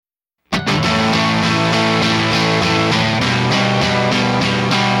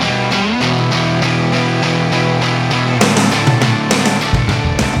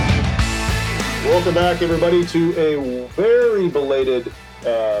Welcome back, everybody, to a very belated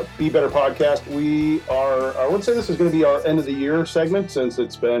Be Better podcast. We are, I would say this is going to be our end of the year segment since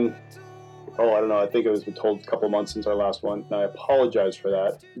it's been, I don't know, I think it was been told a couple of months since our last one, and I apologize for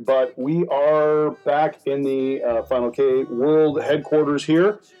that. But we are back in the Final K World headquarters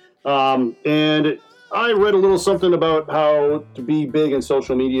here, and I read a little something about how to be big in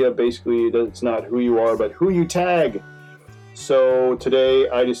social media. Basically, it's not who you are, but who you tag. So today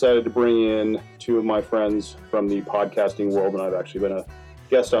I decided to bring in two of my friends from the podcasting world, and I've actually been a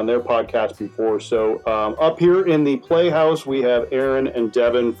guest on their podcast before. So up here in the Playhouse, we have Aaron and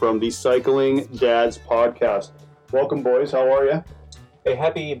Devin from the Cycling Dads podcast. Welcome, boys. How are you? A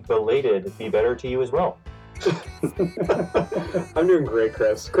happy belated Be Better to you as well. I'm doing great,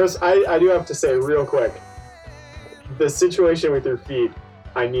 Chris. Chris, I do have to say real quick, the situation with your feet,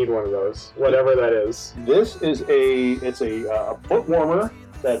 I need one of those, whatever that is. This is a foot warmer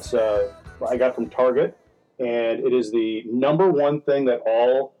that's I got from Target, and it is the number one thing that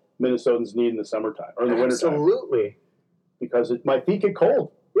all Minnesotans need in the summertime or in the wintertime. Absolutely. Because my feet get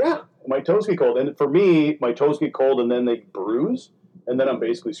cold. Yeah. My toes get cold. And for me, my toes get cold and then they bruise, and then I'm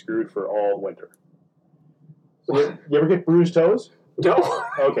basically screwed for all winter. So you ever get bruised toes? No.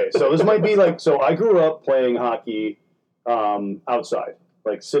 Okay, so this might be like, so I grew up playing hockey outside.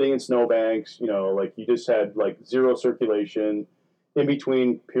 Like sitting in snowbanks, like you just had like zero circulation. In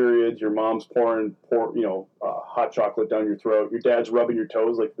between periods, your mom's pouring hot chocolate down your throat. Your dad's rubbing your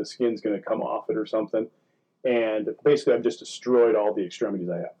toes like the skin's going to come off it or something. And basically, I've just destroyed all the extremities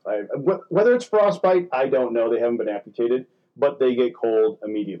I have. Whether it's frostbite, I don't know. They haven't been amputated, but they get cold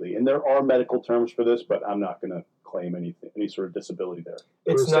immediately. And there are medical terms for this, but I'm not going to claim any sort of disability there.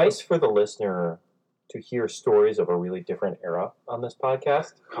 It's nice for the listener to hear stories of a really different era on this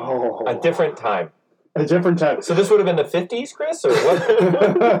podcast. Oh. A different time. A different time. So this would have been the 50s, Chris, or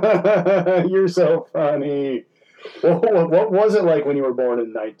what? You're so funny. What was it like when you were born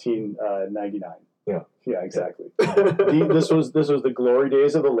in 1999? Yeah, exactly. This was the glory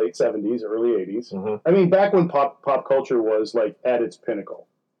days of the late 70s, early 80s. Mm-hmm. I mean, back when pop culture was like at its pinnacle.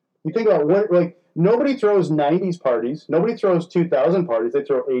 You think about what, like, nobody throws 90s parties. Nobody throws 2000 parties. They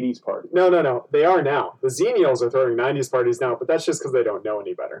throw 80s parties. No. They are now. The Xenials are throwing 90s parties now, but that's just because they don't know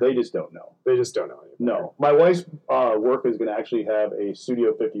any better. They just don't know. They just don't know any better. No. My wife's work is going to actually have a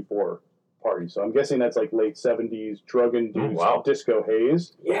Studio 54 party. So I'm guessing that's like late 70s, drug-induced disco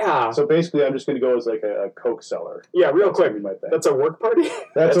haze. Yeah. So basically, I'm just going to go as like a Coke seller. Yeah, real That's quick. gonna be my thing. That's a work party?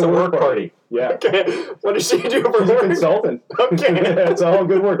 That's a work party. Yeah. Okay. What does she do for She's a work? consultant. Okay. It's all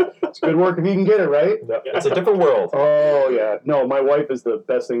good work. It's good work if you can get it, right? It's a different world. Oh, yeah. No, my wife is the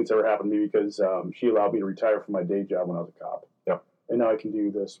best thing that's ever happened to me because she allowed me to retire from my day job when I was a cop. Yeah. And now I can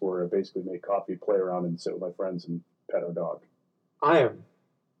do this where I basically make coffee, play around, and sit with my friends and pet our dog. I am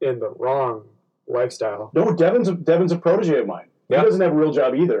in the wrong lifestyle. No, Devin's a protege of mine. Yeah. He doesn't have a real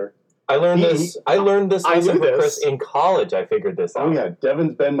job either. I learned this lesson from Chris in college. I figured this out. Oh, yeah.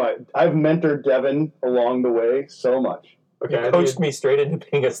 Devin's been I've mentored Devin along the way so much. Okay. You coached me straight into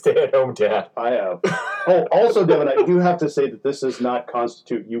being a stay-at-home dad. I have. Oh, also, Devin, I do have to say that this does not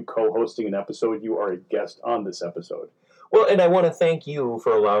constitute you co-hosting an episode. You are a guest on this episode. Well, and I want to thank you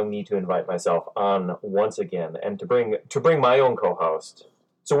for allowing me to invite myself on once again and to bring my own co-host.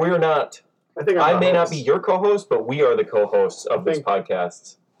 So we're not... I may not be your co-host, but we are the co-hosts of this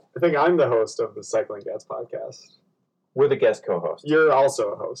podcast. I think I'm the host of the Cycling Dads podcast. We're the guest co-hosts. You're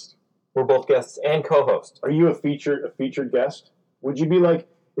also a host. We're both guests and co-hosts. Are you a featured guest? Would you be like,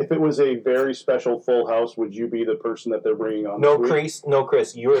 if it was a very special Full House, would you be the person that they're bringing on? No, Chris,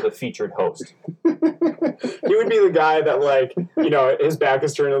 you're the featured host. He would be the guy that, like, his back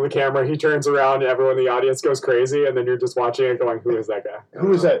is turned to the camera, he turns around, and everyone in the audience goes crazy, and then you're just watching it going, who is that guy?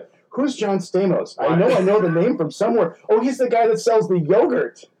 Who is that? Who's John Stamos? I know the name from somewhere. Oh, he's the guy that sells the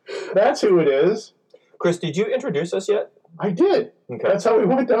yogurt. That's who it is. Chris, did you introduce us yet? I did. Okay. That's how we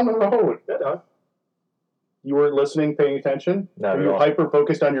went down the road. Yeah. You weren't listening, paying attention? Not Were at you all.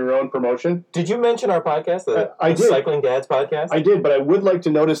 hyper-focused on your own promotion? Did you mention our podcast, I did. Cycling Dads podcast? I did, but I would like to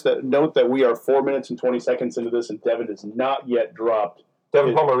note that we are 4 minutes and 20 seconds into this, and Devin has not yet dropped.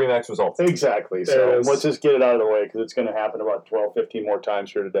 Devin Palmer Remax results. Exactly. There it So is. let's just get it out of the way because it's going to happen about 12, 15 more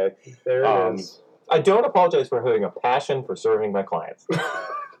times here today. There it is. I don't apologize for having a passion for serving my clients.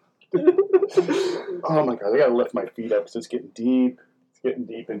 Oh my God, I got to lift my feet up because it's getting deep. It's getting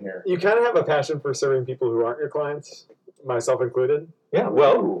deep in here. You kind of have a passion for serving people who aren't your clients, myself included. Yeah,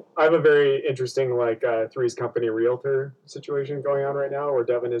 well, I have a very interesting, Three's Company realtor situation going on right now where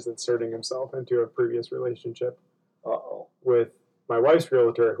Devin is inserting himself into a previous relationship with my wife's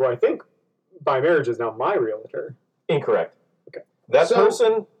realtor, who I think by marriage is now my realtor. incorrect. Okay.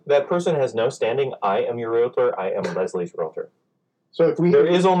 That person has no standing. I am your realtor. I am Leslie's realtor. So there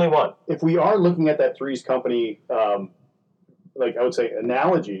is only one. If we are looking at that Three's Company, like I would say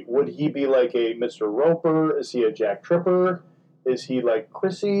analogy, would he be like a Mr. Roper? Is he a Jack Tripper? Is he like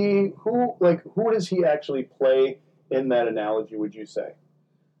Chrissy? Who does he actually play in that analogy, would you say?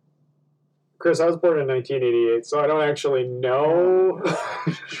 Chris, I was born in 1988, so I don't actually know.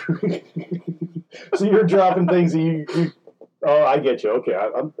 So you're dropping things that you oh, I get you. Okay.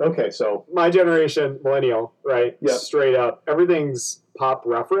 Okay, so. My generation, millennial, right? Yeah. Straight up. Everything's pop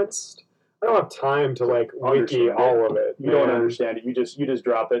referenced. I don't have time to wiki all of it. You don't understand it. You just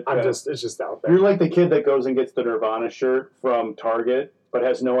drop it. It's just out there. You're like the kid that goes and gets the Nirvana shirt from Target, but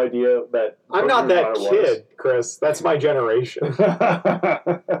has no idea that. I'm not that kid, Chris. That's my generation.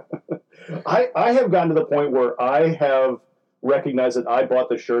 I have gotten to the point where I have recognized that I bought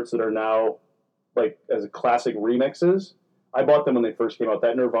the shirts that are now like as classic remixes. I bought them when they first came out.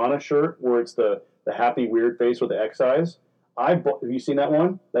 That Nirvana shirt where it's the happy weird face with the X eyes. Have you seen that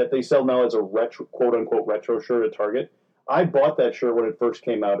one? That they sell now as a retro, quote unquote retro shirt at Target. I bought that shirt when it first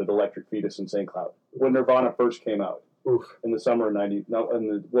came out at Electric Fetus in St. Cloud. When Nirvana first came out. Oof. In the summer of 90. No,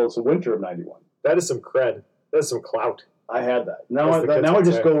 it's the winter of 91. That is some cred. That's some clout. I had that. Now I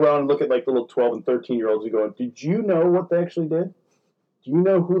just go around and look at like little 12 and 13-year-olds and go, did you know what they actually did? Do you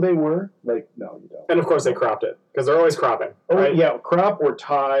know who they were? Like, no, you don't. And of course they cropped it because they're always cropping. Right? Oh yeah, crop or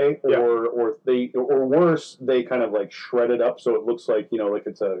tie or worse, they kind of like shred it up so it looks like like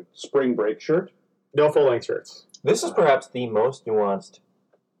it's a spring break shirt. No full length shirts. This is perhaps the most nuanced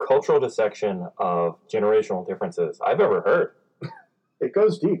cultural dissection of generational differences I've ever heard. It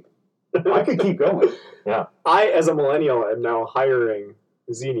goes deep. I could keep going. Yeah. I, as a millennial, am now hiring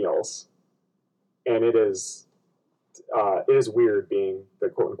Xenials, and it is weird being the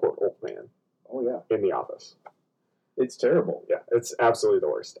quote-unquote old man. Oh, yeah. In the office. It's terrible. Yeah, it's absolutely the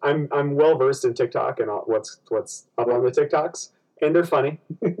worst. I'm well-versed in TikTok and what's up on the TikToks, and they're funny.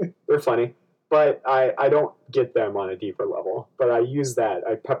 They're funny. But I don't get them on a deeper level. But I use that.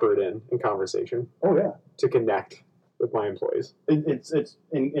 I pepper it in conversation. Oh, yeah. To connect with my employees. It's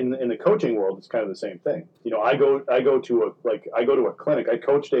in the coaching world. It's kind of the same thing. I go to a clinic. I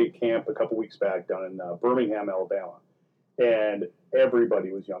coached a camp a couple weeks back down in Birmingham, Alabama, and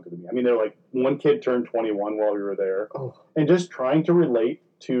everybody was younger than me. I mean, they're like one kid turned 21 while we were there, and just trying to relate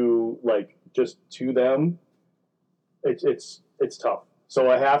to to them, it's tough. So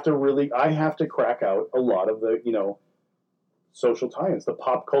I have to crack out a lot of the social tie-ins, the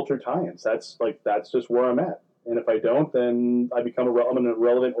pop culture tie-ins. That's just where I'm at. And if I don't, then I become an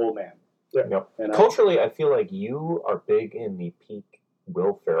irrelevant old man. Yeah. Yep. And culturally, I feel like you are big in the peak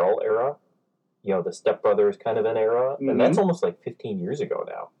Will Ferrell era. The Step Brothers kind of an era. Mm-hmm. And that's almost like 15 years ago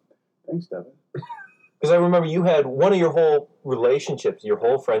now. Thanks, Devin. Because I remember you had one of your whole relationships, your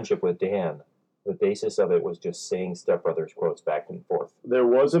whole friendship with Dan. The basis of it was just saying Step Brothers quotes back and forth. There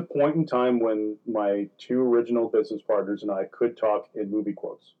was a point in time when my two original business partners and I could talk in movie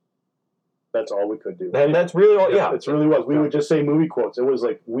quotes. That's all we could do. And that's really all. Yeah, it really was. We would just say movie quotes. It was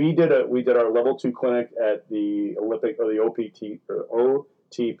like we did our level 2 clinic at the Olympic or the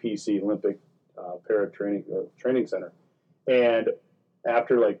OTPC Olympic Para Training Center, and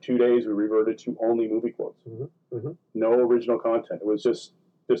after like 2 days, we reverted to only movie quotes. Mm-hmm. Mm-hmm. No original content. It was just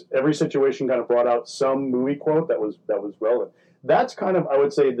every situation kind of brought out some movie quote that was relevant. That's kind of, I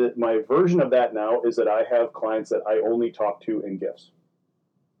would say that my version of that now is that I have clients that I only talk to in GIFs.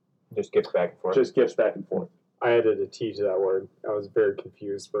 Just gifts back and forth. Just gifts back and forth. I added a T to that word. I was very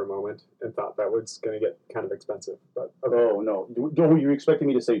confused for a moment and thought that was going to get kind of expensive. But okay. Oh no! Were you expecting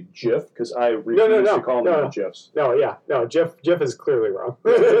me to say GIF? Because I refuse to call them GIFs. No. GIF is clearly wrong.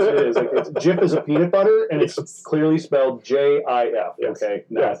 It is. GIF is a peanut butter, and it's clearly spelled JIF. Yes. Okay.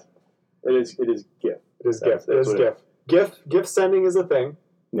 Yes. It is GIF. It is GIF. It is GIF. GIF sending is a thing.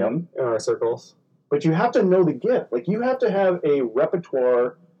 Yep. In our circles. But you have to know the GIF. Like you have to have a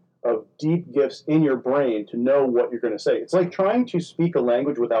repertoire of deep gifts in your brain to know what you're going to say. It's like trying to speak a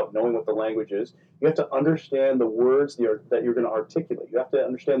language without knowing what the language is. You have to understand the words that you're going to articulate. You have to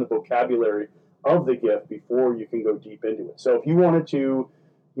understand the vocabulary of the gift before you can go deep into it. So if you wanted to,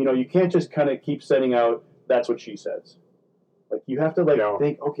 you can't just kind of keep sending out, that's what she says. Like you have to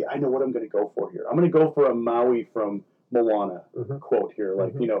think, okay, I know what I'm going to go for here. I'm going to go for a Maui from Moana quote here.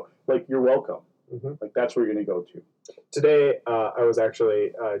 Like, like you're welcome. Mm-hmm. Like that's where you're going to go to. Today, I was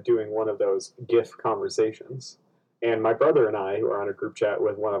actually doing one of those GIF conversations, and my brother and I, who are on a group chat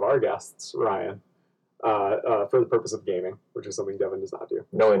with one of our guests, Ryan, for the purpose of gaming, which is something Devin does not do.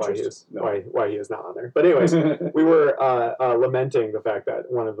 No interest. Why he is not on there. But anyways, we were lamenting the fact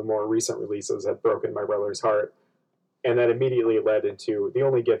that one of the more recent releases had broken my brother's heart. And that immediately led into the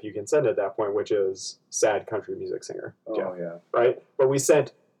only GIF you can send at that point, which is sad country music singer GIF, right? But we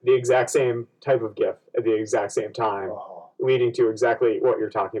sent the exact same type of GIF at the exact same time, leading to exactly what you're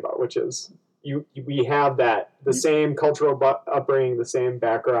talking about, which is we have the same cultural upbringing, the same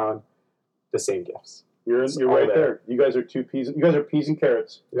background, the same GIFs. You're right there. You guys are peas and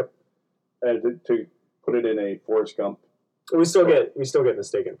carrots. Yep. And to put it in a Forrest Gump. We still get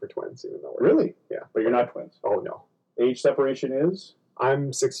mistaken for twins, even though really, yeah, but you're not twins. Oh no. Age separation is?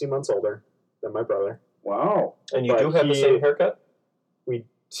 I'm 16 months older than my brother. Wow. And you do have the same haircut? We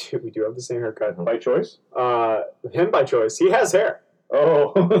do have the same haircut. By choice? Him by choice. He has hair.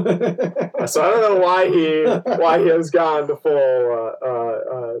 Oh. So I don't know why he has gone the full,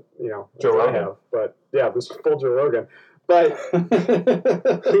 Joe Rogan. I have. But yeah, this full Joe Rogan. But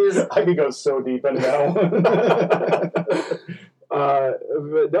I could go so deep into that one.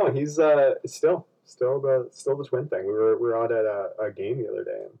 but no, he's still the twin thing. We were out at a game the other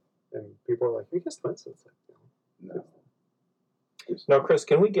day, and people were like, "You guys twins?" It's like, no. Now, Chris,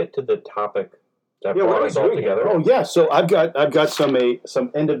 can we get to the topic that brought us all together? Oh yeah, so I've got some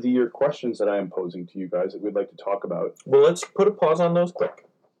end of the year questions that I am posing to you guys that we'd like to talk about. Well, let's put a pause on those quick,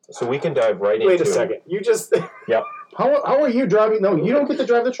 so we can dive right into. Wait a second, you just. Yep. How are you driving? No, you don't get to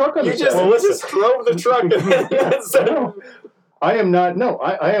drive the truck on this. You just drove the truck. I am not. No,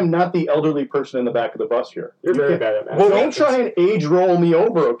 I am not the elderly person in the back of the bus here. You're very bad at that. Well, don't try and age roll me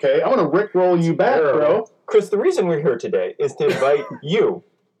over, okay? I'm going to Rick roll you back, bro. Chris, the reason we're here today is to invite you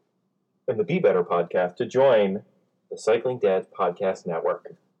and the Be Better podcast to join the Cycling Dads Podcast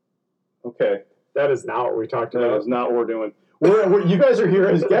Network. Okay. That is not what we talked about. That is not what we're doing. You guys are here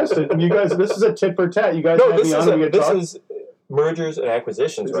as guests. You guys, this is a tit for tat. You guys this is mergers and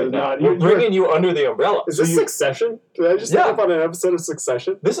acquisitions right now. We're bringing you under the umbrella. Is this Succession? Did I just end up on an episode of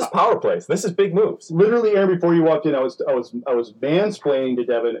Succession? This is Power Plays. This is big moves. Literally, Aaron, before you walked in, I was mansplaining to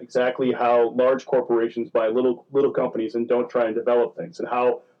Devin exactly how large corporations buy little companies and don't try and develop things, and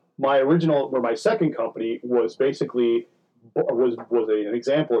how my second company was basically an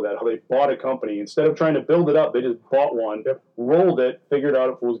example of that. How they bought a company instead of trying to build it up, they just bought one, rolled it, figured out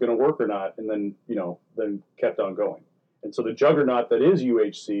if it was going to work or not, and then kept on going. And so the juggernaut that is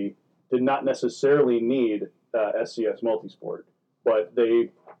UHC did not necessarily need SCS Multisport, but they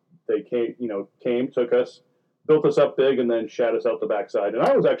came, took us, built us up big, and then shat us out the backside. And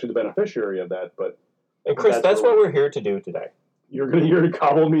I was actually the beneficiary of that. And Chris, that's what we're here to do today. You're here to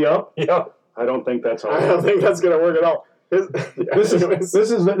cobble me up? Yeah. I don't think that's how. I don't think that's going to work at all. This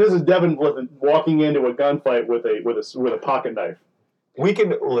is Devin walking into a gunfight with a pocket knife. We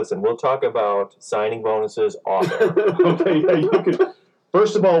can listen. We'll talk about signing bonuses off air. Okay, yeah, you can.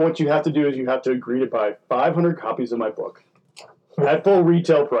 First of all, what you have to do is you have to agree to buy 500 copies of my book at full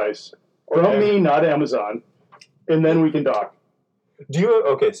retail price from me, not Amazon, and then we can talk. Do you?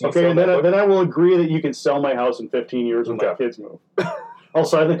 Okay, so and then I will agree that you can sell my house in 15 years when my kids move. I'll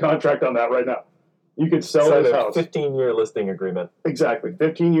sign the contract on that right now. You could sell this house. 15-year listing agreement. Exactly.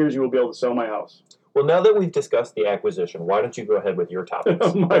 15 years, you will be able to sell my house. Well, now that we've discussed the acquisition, why don't you go ahead with your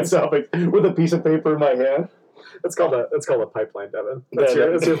topics? My topic, with a piece of paper in my hand. That's called a pipeline, Devin. That's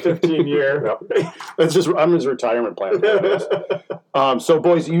your 15-year. I'm his retirement plan. So,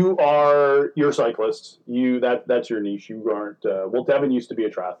 boys, you're cyclists. That's your niche. You aren't. Devin used to be a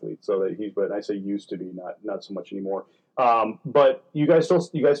triathlete, but I say used to be, not so much anymore. But you guys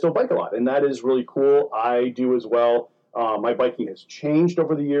still bike a lot, and that is really cool. I do as well. My biking has changed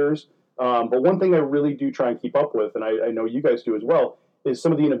over the years. But one thing I really do try and keep up with, and I know you guys do as well, is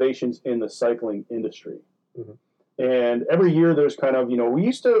some of the innovations in the cycling industry. Mm-hmm. And every year there's kind of, we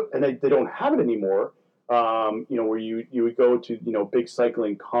used to, and they don't have it anymore, where you would go to, big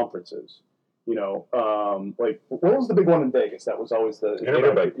cycling conferences. Like, what was the big one in Vegas? That was always the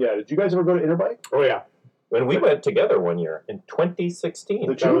Interbike. Yeah. Did you guys ever go to Interbike? Oh, yeah. When we went together one year in 2016.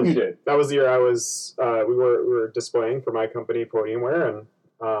 The two of you did. That was the year I was, we were displaying for my company, Podiumwear,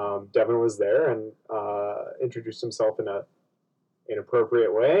 and Devin was there and introduced himself in an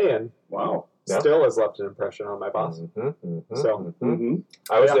inappropriate way, and still has left an impression on my boss.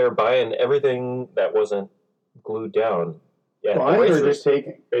 I was there buying everything that wasn't glued down. Yeah, buying or just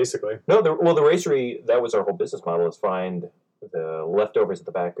taking, basically. No, the racery, that was our whole business model, is find the leftovers at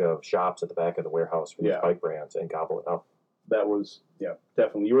the back of shops, at the back of the warehouse for these bike brands, and gobble it up. That was,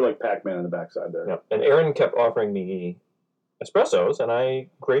 definitely. You were like Pac-Man on the backside there. Yeah. And Aaron kept offering me espressos, and I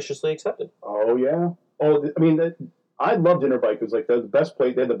graciously accepted. Oh, yeah. Oh, I mean, I loved Interbike. It was like the best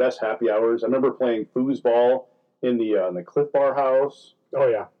place. They had the best happy hours. I remember playing foosball in the Cliff Bar House. Oh,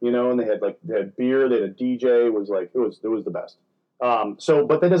 yeah. And they had beer. They had a DJ. It was the best.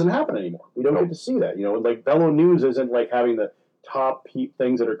 But that doesn't happen anymore. We don't get to see that. Like Velo News isn't like having the top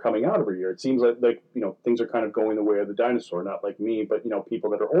things that are coming out every year. It seems like things are kind of going the way of the dinosaur. Not like me, but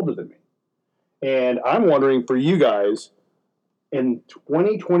people that are older than me. And I'm wondering for you guys in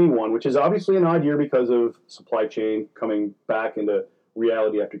 2021, which is obviously an odd year because of supply chain coming back into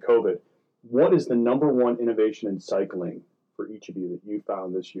reality after COVID. What is the number one innovation in cycling for each of you that you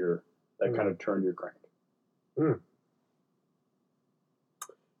found this year that kind of turned your crank?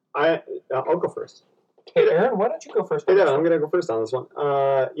 I'll go first. Hey, Aaron, why don't you go first? I'm going to go first on this one.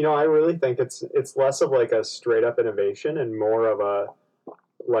 I really think it's less of like a straight up innovation and more of a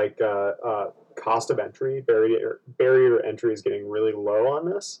cost of entry, barrier to entry is getting really low on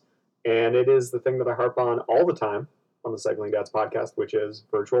this. And it is the thing that I harp on all the time on the Cycling Dads podcast, which is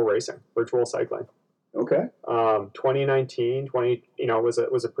virtual racing, virtual cycling. Okay. 2019, was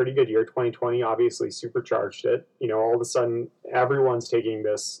a pretty good year. 2020 obviously supercharged it. All of a sudden everyone's taking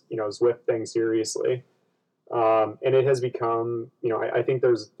this, Zwift thing seriously. And it has become, I think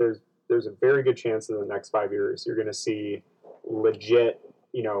there's a very good chance in the next 5 years you're going to see legit,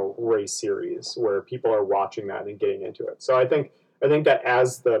 race series where people are watching that and getting into it. So I think that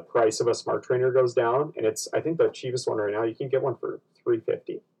as the price of a smart trainer goes down, and I think the cheapest one right now, you can get one for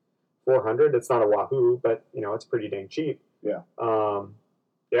 $350, $400. It's not a wahoo, but it's pretty dang cheap. Yeah.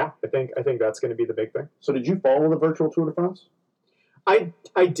 I think that's going to be the big thing. So did you follow the virtual Tour de France? I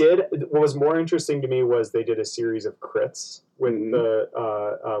did. What was more interesting to me was they did a series of crits with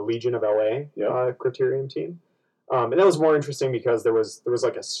the Legion of LA Criterium team. And that was more interesting because there was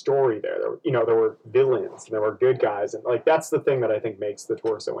like a story there. There were villains and there were good guys, and like that's the thing that I think makes the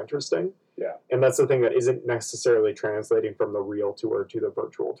tour so interesting. Yeah. And that's the thing that isn't necessarily translating from the real tour to the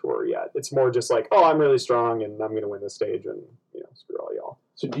virtual tour yet. It's more just like, oh, I'm really strong and I'm going to win this stage, and screw all y'all.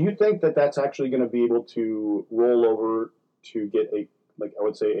 So do you think that that's actually going to be able to roll over to get a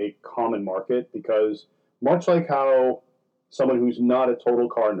common market? Because much like how someone who's not a total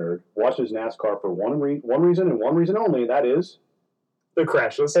car nerd watches NASCAR for one reason and one reason only, and that is the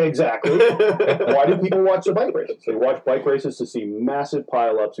crashes. Exactly. Why do people watch the bike races? They watch bike races to see massive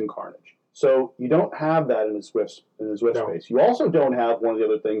pileups and carnage. So you don't have that in the Zwift space. You also don't have one of the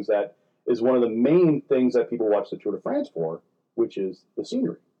other things that is one of the main things that people watch the Tour de France for, which is the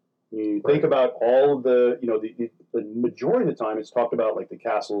scenery. You think about all of the majority of the time it's talked about like the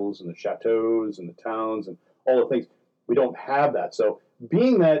castles and the chateaus and the towns and all the things. We don't have that. So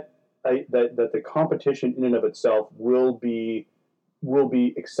being that the competition in and of itself will be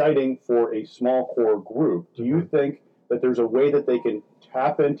exciting for a small core group, do you think that there's a way that they can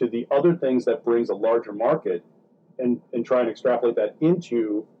tap into the other things that brings a larger market and try and extrapolate that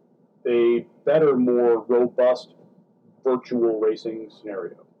into a better, more robust virtual racing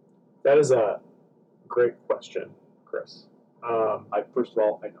scenario? That is a great question, Chris. First of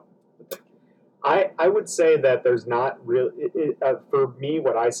all, I know. I would say that there's not really, for me,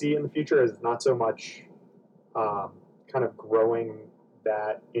 what I see in the future is not so much kind of growing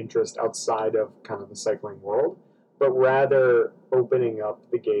that interest outside of kind of the cycling world, but rather opening up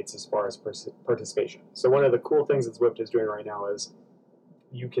the gates as far as participation. So one of the cool things that Zwift is doing right now is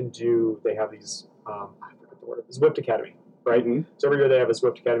they have these, I forget the word, Zwift Academy, right? Mm-hmm. So every year they have a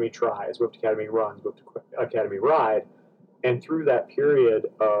Zwift Academy Try, a Zwift Academy Run, Zwift Academy Ride. And through that period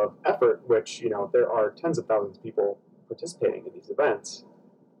of effort, which, there are tens of thousands of people participating in these events,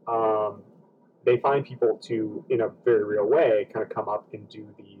 they find people to, in a very real way, kind of come up and do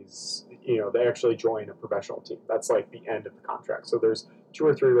these, they actually join a professional team. That's like the end of the contract. So there's 2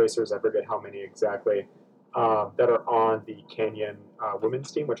 or 3 racers, I forget how many exactly, that are on the Canyon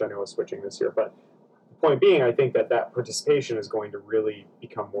women's team, which I know is switching this year. But the point being, I think that participation is going to really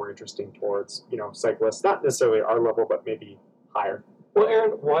become more interesting towards, cyclists, not necessarily our level, but maybe higher. Well,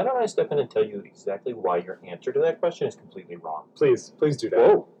 Aaron, why don't I step in and tell you exactly why your answer to that question is completely wrong? Please do that.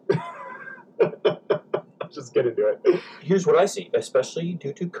 Whoa. Just get into it. Here's what I see, especially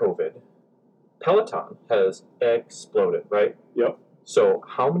due to COVID. Peloton has exploded, right? Yep. So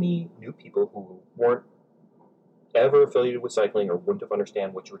how many new people who weren't ever affiliated with cycling or wouldn't have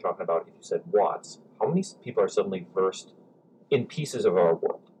understand what you were talking about if you said watts, how many people are suddenly versed in pieces of our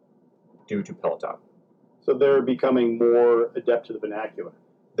world due to Peloton? So they're becoming more adept to the vernacular.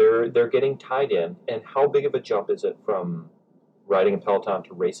 They're getting tied in, and how big of a jump is it from riding a Peloton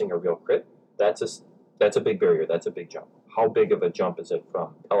to racing a real crit? That's a big barrier. That's a big jump. How big of a jump is it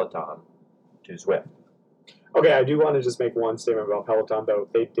from Peloton to Zwift? Okay, I do want to just make one statement about Peloton, though.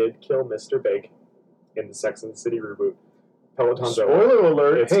 They did kill Mr. Big in the Sex and the City reboot. Peloton's spoiler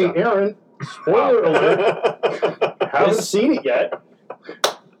alert. Hey, done. Aaron, spoiler alert. Haven't seen it yet.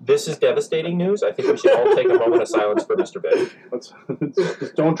 This is devastating news. I think we should all take a moment of silence for Mr. Big. Let's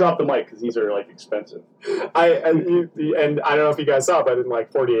don't drop the mic because these are like expensive. And I don't know if you guys saw, but in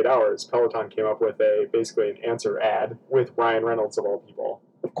like 48 hours, Peloton came up with basically an answer ad with Ryan Reynolds of all people.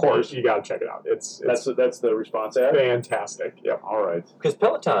 Of course, you got to check it out. That's the response ad. Fantastic. Yep. All right. Because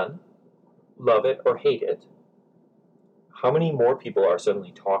Peloton, love it or hate it, how many more people are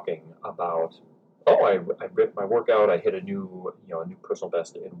suddenly talking about? Oh, I ripped my workout. I hit a new personal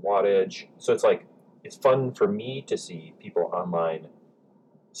best in wattage. So it's fun for me to see people online.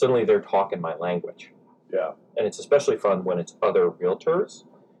 Suddenly they're talking my language. Yeah. And it's especially fun when it's other realtors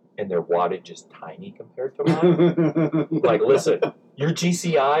and their wattage is tiny compared to mine. Like, listen, your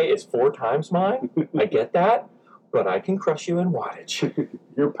GCI is 4 times mine. I get that, but I can crush you in wattage.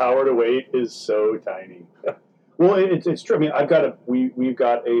 Your power to weight is so tiny. Well, it's true. I mean, we've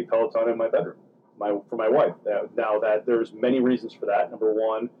got a Peloton in my bedroom. For my wife. Now that there's many reasons for that. Number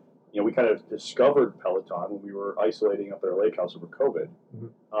one, we kind of discovered Peloton when we were isolating up at our lake house over COVID,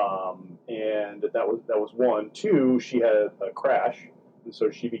 and that was one. 2, she had a crash, and so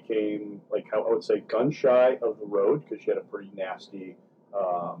she became I would say gun shy of the road because she had a pretty nasty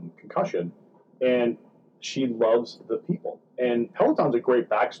concussion, and she loves the people. And Peloton's a great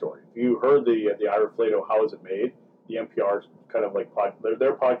backstory. If you heard the Ira Flato How Is It Made, the NPR kind of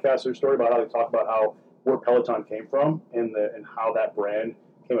their podcast, their story about how they talk about where Peloton came from and how that brand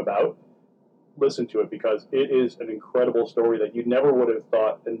came about. Listen to it because it is an incredible story that you never would have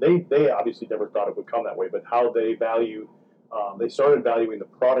thought, and they obviously never thought it would come that way. But how they they started valuing the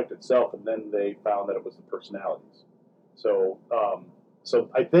product itself, and then they found that it was the personalities. So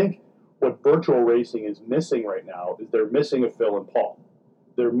I think what virtual racing is missing right now is they're missing a Phil and Paul.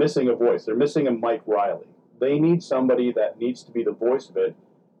 They're missing a voice. They're missing a Mike Riley. They need somebody that needs to be the voice of it.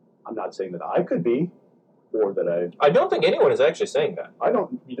 I'm not saying that I could be, or that I don't think anyone is actually saying that. I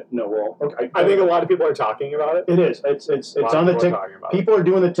don't know. Well, okay. I think a lot of people are talking about it. It is. It's on the TikTok. People are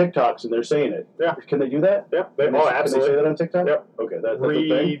doing the TikToks and they're saying it. Yeah. Can they do that? Yeah. Absolutely. Can they say that on TikTok? Yep. Okay. That's the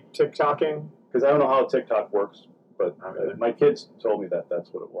thing. TikToking. Because I don't know how TikTok works, but my kids told me that's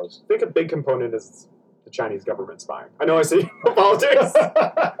what it was. I think a big component is the Chinese government spying. I know I see politics.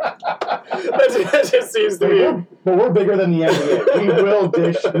 that just seems to be. But we're bigger than the NBA. We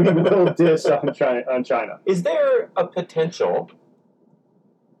will dish on China. Is there a potential?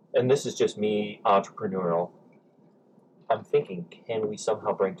 And this is just me, entrepreneurial. I'm thinking, can we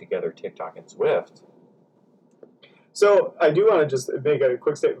somehow bring together TikTok and Zwift? So I do want to just make a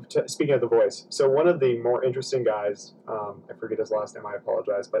quick statement. Speaking of The Voice, so one of the more interesting guys, I forget his last name, I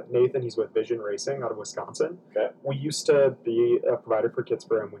apologize, but Nathan, he's with Vision Racing out of Wisconsin. Okay. We used to be a provider for kits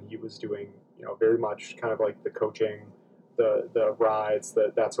for him when he was doing, very much kind of like the coaching, the rides,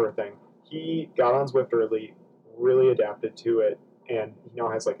 that sort of thing. He got on Zwift early, really adapted to it, and he now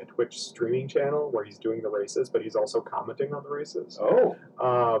has like a Twitch streaming channel where he's doing the races, but he's also commenting on the races. Oh.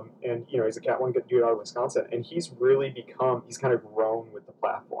 And, he's a Cat 1 dude out of Wisconsin, and he's really he's kind of grown with the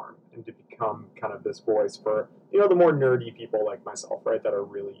platform and to become kind of this voice for, the more nerdy people like myself, right, that are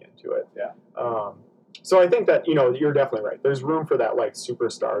really into it. Yeah. So I think that, you're definitely right. There's room for that, like,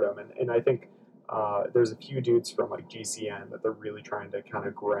 superstardom, and I think there's a few dudes from, like, GCN that they're really trying to kind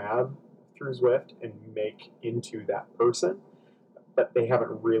of grab through Zwift and make into that person. But they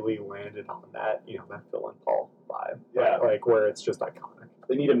haven't really landed on that, that Phil and Paul vibe. Yeah. Like where it's just iconic.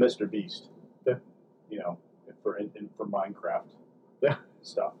 They need a Mr. Beast. Yeah. For Minecraft. Yeah.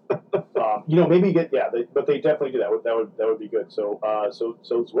 Stuff. Maybe but they definitely do that. That would be good. So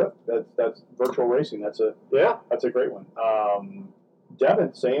Zwift. That's virtual racing. That's a great one.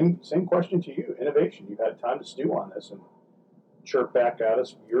 Devin, same question to you. Innovation. You've had time to stew on this and chirp back at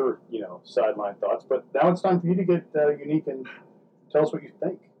us your sideline thoughts. But now it's time for you to get unique and tell us what you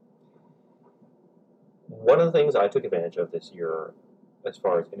think. One of the things I took advantage of this year, as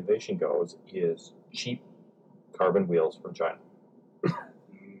far as innovation goes, is cheap carbon wheels from China.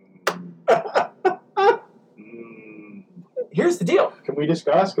 Here's the deal. Can we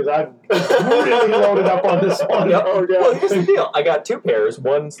discuss? Because I've really loaded up on this one. Yep. Oh, yeah. Well, here's the deal. I got 2 pairs,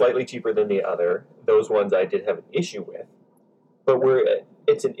 one slightly cheaper than the other. Those ones I did have an issue with. But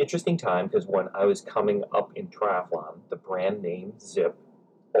it's an interesting time because when I was coming up in triathlon, the brand name Zip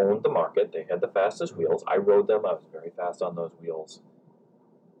owned the market. They had the fastest wheels. I rode them. I was very fast on those wheels.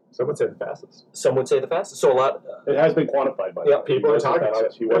 Some would say the fastest. Some would say the fastest. So a lot. It has been quantified by that. People are talking about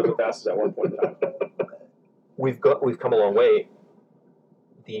it. He was the fastest at one point in time. We've come a long way.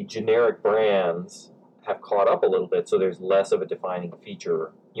 The generic brands have caught up a little bit, so there's less of a defining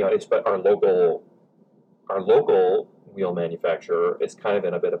feature. But our local wheel manufacturer is kind of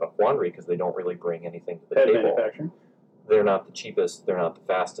in a bit of a quandary because they don't really bring anything to the table. Manufacturing? they're not the cheapest, they're not the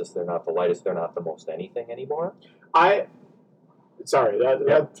fastest, they're not the lightest, they're not the most anything anymore. I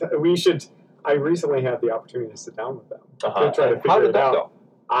recently had the opportunity to sit down with them to try to figure it out. Go?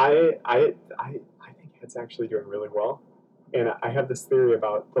 I think it's actually doing really well. And I have this theory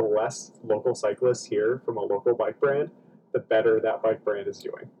about the less local cyclists hear from a local bike brand, the better that bike brand is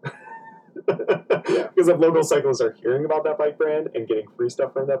doing. Because if local cyclists are hearing about that bike brand and getting free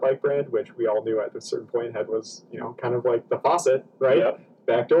stuff from that bike brand, which we all knew at a certain point was, kind of like the faucet, right? Yeah.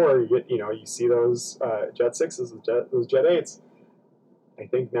 Back door, you see those Jet 6s, those Jet 8s. I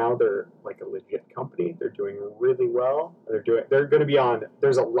think now they're like a legit company. They're doing really well. They're going to be on.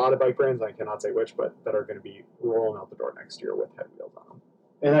 There's a lot of bike brands, I cannot say which, but that are going to be rolling out the door next year with head wheels on them.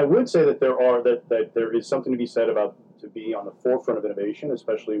 And I would say that there is something to be said about to be on the forefront of innovation,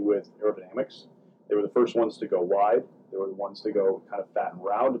 especially with aerodynamics. They were the first ones to go wide. They were the ones to go kind of fat and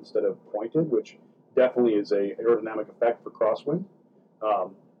round instead of pointed, which definitely is a aerodynamic effect for crosswind.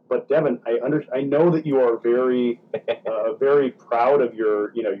 But Devin, I know that you are very, very proud of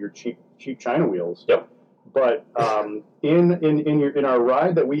your cheap China wheels. Yep. But in our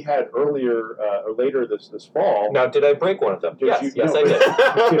ride that we had earlier or later this fall. Now, did I break one of them? Yes, I did.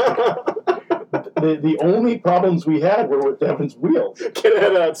 The only problems we had were with Devin's wheels. Get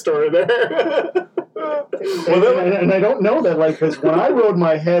out of that story there. and I don't know that, because when I rode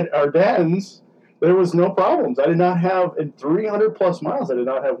my head Ardennes, there was no problems. I did not have, in 300 plus miles, I did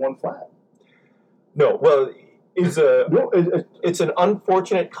not have one flat. No, well, it's an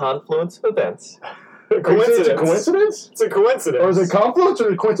unfortunate confluence of events. Coincidence. It's a coincidence? It's a coincidence. Or is it confluence or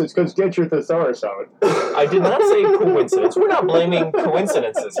a coincidence? Because get your thesaurus out. I did not say coincidence. We're not blaming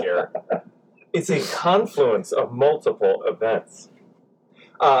coincidences here. It's a confluence of multiple events.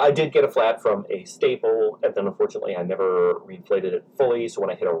 I did get a flat from a staple, and then unfortunately I never reinflated it fully, so when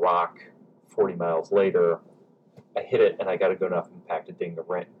I hit a rock 40 miles later, I hit it and I got a good enough impact to ding the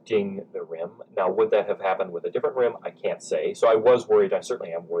rim. Now, would that have happened with a different rim? I can't say. So I was worried. I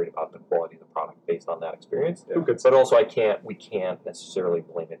certainly am worried about the quality of the product based on that experience. Yeah. But also, we can't necessarily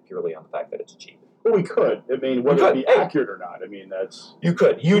blame it purely on the fact that it's cheap. Well, we could. I mean, whether it be accurate or not. I mean, that's... You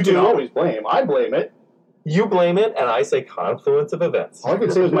could. You can always blame. I blame it. You blame it, and I say confluence of events. All I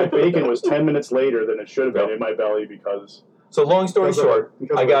can say is my bacon was 10 minutes later than it should have been in my belly because... So long story short,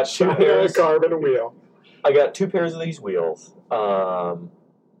 I got 2 pairs... carbon wheel. I got 2 pairs of these wheels, and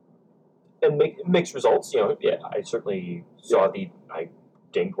mixed results. I certainly saw I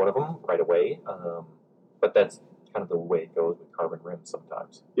dinged one of them right away, but that's kind of the way it goes with carbon rims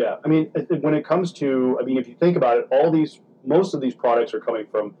sometimes. Yeah, I mean, when it comes to, if you think about it, most of these products are coming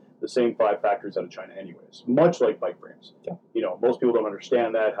from the same 5 factories out of China, anyways. Much like bike frames. Yeah. Most people don't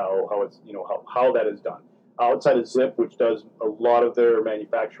understand that how it's how that is done. Outside of Zip, which does a lot of their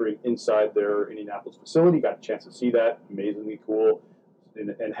manufacturing inside their Indianapolis facility, got a chance to see that. Amazingly cool.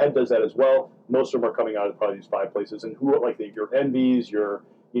 And Head does that as well. Most of them are coming out of probably these 5 places. And your Envies, your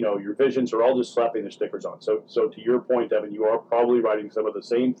Visions are all just slapping their stickers on. So to your point, Devin, you are probably riding some of the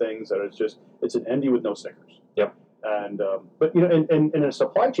same things that it's an Envy with no stickers. Yep. And but in a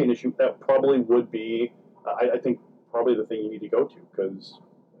supply chain issue, that probably would be, I think, probably the thing you need to go to, because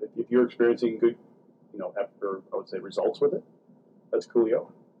if you're experiencing good, after, I would say, results with it, that's coolio.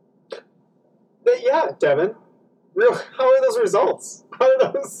 Yeah, Devin. How are those results? How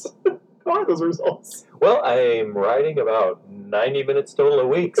are those results? Well, I'm riding about 90 minutes total a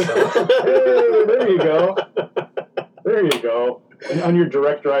week. So. Hey, there you go. There you go. And on your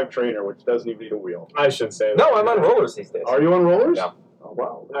direct drive trainer, which doesn't even need a wheel. I shouldn't say that. No, I'm on rollers these days. Are you on rollers? Yeah. Oh,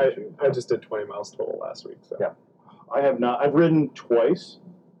 wow. I just did 20 miles total last week. So. Yeah. I have not. I've ridden twice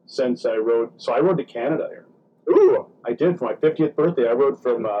since I rode. So I rode to Canada here. Ooh. I did for my 50th birthday. I rode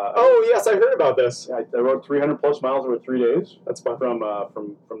from. Oh yes, I heard about this. I rode 300 plus miles over 3 days. That's fun.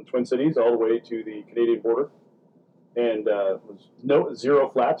 From Twin Cities all the way to the Canadian border, and was zero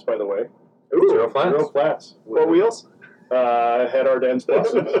flats, by the way. Ooh, zero flats. What wheels? Had Ardennes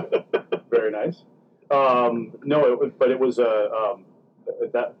pluses. Very nice.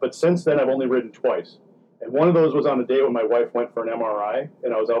 But since then I've only ridden twice, and one of those was on a day when my wife went for an MRI,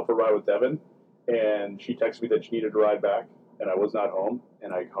 and I was out for a ride with Devin. And she texted me that she needed to ride back, and I was not home,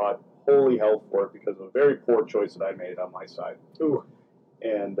 and I caught holy hell for it because of a very poor choice that I made on my side. Ooh.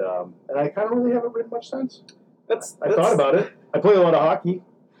 And I kind of really haven't ridden much since. I That's thought about it. I play a lot of hockey.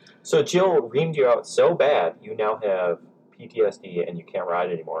 So Jill reamed you out so bad, you now have PTSD and you can't ride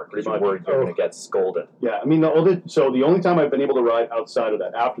anymore because you're worried you're going to get scolded. Yeah, I mean, the only time I've been able to ride outside of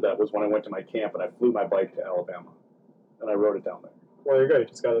that, after that, was when I went to my camp and I flew my bike to Alabama, and I rode it down there. Well, there you go. You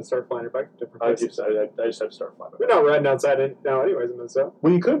just got to start flying your bike to different places. I just have to start flying. You're not riding outside now, anyways, in Minnesota.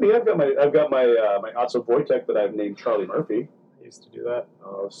 Well, you could be. I've got my Otso Wojtek that I've named Charlie Murphy. I used to do that.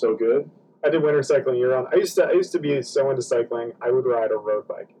 Oh, so good. I did winter cycling year round. I used to be so into cycling. I would ride a road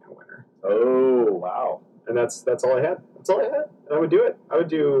bike in winter. Oh, wow. And that's all I had. That's all I had. And I would do it. I would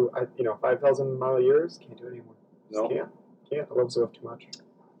do 5,000 mile years. Can't do it anymore. Just can't. I love Zwift too much.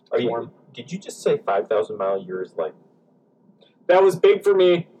 Did you just say 5,000 mile years? Like that was big for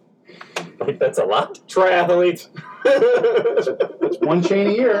me. Like that's a lot. Triathlete. That's one chain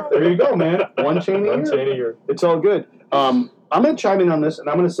a year. There you go, man. One chain a year. It's all good. I'm going to chime in on this, and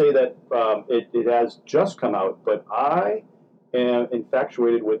I'm going to say that it has just come out, but I am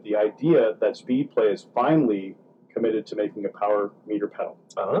infatuated with the idea that Speedplay is finally committed to making a power meter pedal.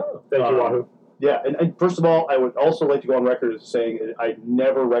 Oh, thank you, Wahoo. Yeah, and first of all, I would also like to go on record as saying I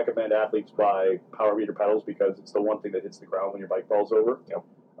never recommend athletes buy power meter pedals because it's the one thing that hits the ground when your bike falls over. Yep.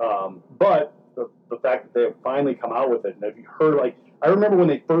 But the fact that they have finally come out with it, and have you heard, I remember when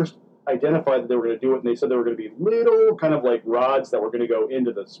they first identified that they were going to do it, and they said there were going to be little kind of like rods that were going to go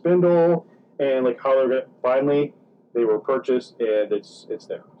into the spindle, and like how they're going to, finally they were purchased, and it's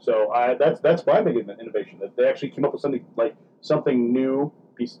there. So that's my big innovation, that they actually came up with something new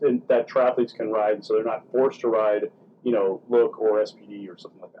that triathletes can ride, so they're not forced to ride, Look or SPD or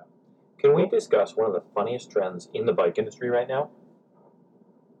something like that. Can we discuss one of the funniest trends in the bike industry right now?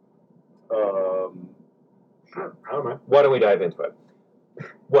 Sure. I don't know. Why don't we dive into it?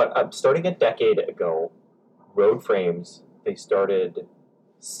 Starting a decade ago, road frames, they started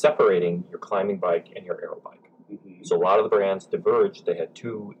separating your climbing bike and your aero bike. Mm-hmm. So a lot of the brands diverged. They had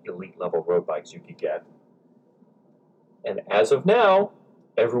 2 elite level road bikes you could get. And as of now,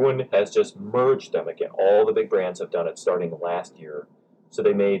 everyone has just merged them again. All the big brands have done it starting last year. So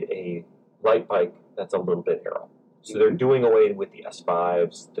they made a light bike that's a little bit aero. So they're doing away with the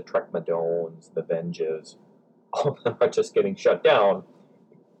S5s, the Trek Madones, the Venges. All of them are just getting shut down.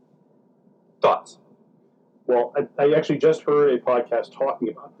 Thoughts? Well, I actually just heard a podcast talking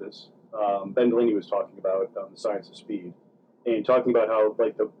about this. Ben Delaney was talking about the science of speed, and talking about how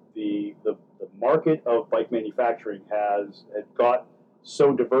the market of bike manufacturing had got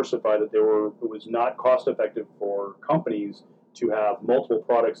so diversified that it was not cost effective for companies to have multiple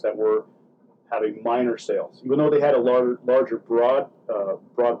products that were having minor sales, even though they had a larger broad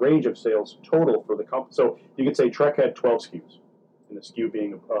range of sales total for the company. So you could say Trek had 12 SKUs, and the SKU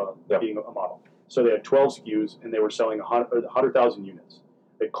being a model. So they had 12 SKUs, and they were selling 100,000 units.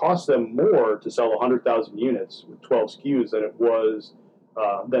 It cost them more to sell 100,000 units with 12 SKUs than it was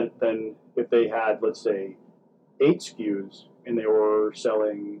than if they had, let's say, 8 SKUs and they were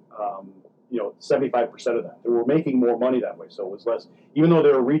selling 75% of that. They were making more money that way, so it was less. Even though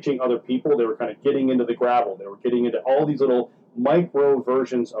they were reaching other people, they were kind of getting into the gravel. They were getting into all these little micro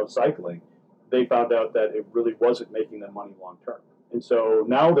versions of cycling. They found out that it really wasn't making them money long term. And so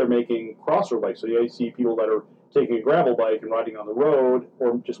now they're making crossover bikes. So you see people that are taking a gravel bike and riding on the road,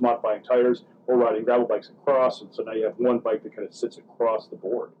 or just modifying tires, or riding gravel bikes across. And so now you have one bike that kind of sits across the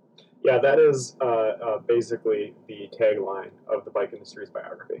board. Yeah, that is basically the tagline of the bike industry's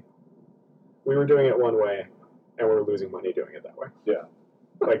biography. We were doing it one way, and we were losing money doing it that way. Yeah.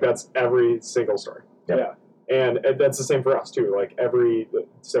 That's every single story. Yeah. And that's the same for us, too. We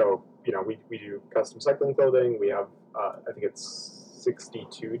do custom cycling clothing. We have, I think it's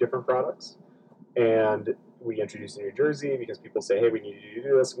 62 different products. And we introduced in New Jersey because people say, hey, we need you to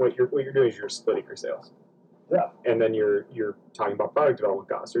do this. What you're doing is you're splitting your sales. Yeah. And then you're talking about product development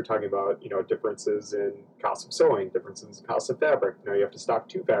costs. You're talking about, differences in cost of sewing, differences in cost of fabric. You have to stock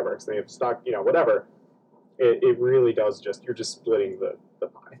 2 fabrics. Then you have to stock, whatever. It really does you're just splitting the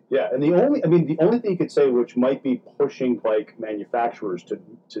pie. Yeah, and the only thing you could say which might be pushing bike manufacturers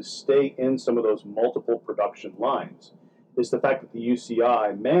to stay in some of those multiple production lines is the fact that the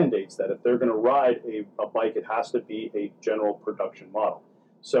UCI mandates that if they're going to ride a bike, it has to be a general production model.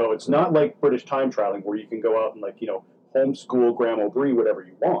 So it's not like British time trialing where you can go out and homeschool Grandma Brie whatever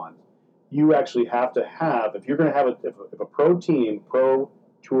you want. You actually have to have, if you're going to have if a pro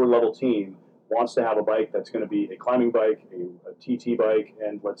tour level team wants to have a bike that's going to be a climbing bike, a TT bike,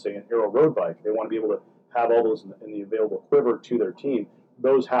 and let's say an aero road bike, they want to be able to have all those in the available quiver to their team.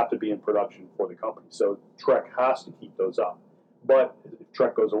 Those have to be in production for the company. So Trek has to keep those up. But if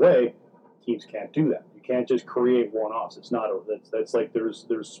Trek goes away, teams can't do that. You can't just create one-offs. It's not. That's like there's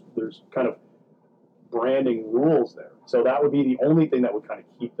kind of branding rules there. So that would be the only thing that would kind of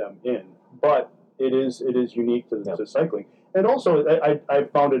keep them in. But it is unique to cycling. And also, I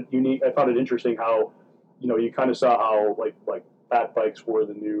found it unique. I found it interesting how, you kind of saw how like fat bikes were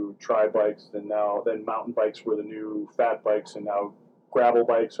the new tri bikes, and then mountain bikes were the new fat bikes, and now gravel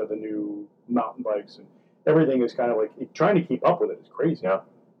bikes are the new mountain bikes, and everything is kind of like trying to keep up with it is crazy. Yeah.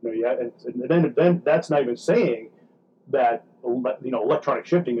 And then that's not even saying that electronic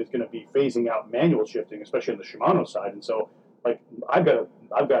shifting is going to be phasing out manual shifting, especially on the Shimano side. And so, like, I've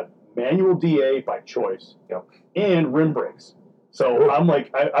got manual DA by choice, and rim brakes. So I'm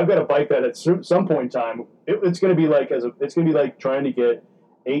like, I've got a bike that at some point in time, it's going to be like trying to get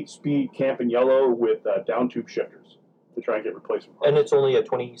 8-speed Camping Yellow with down tube shifters to try and get replacement parts. And it's only a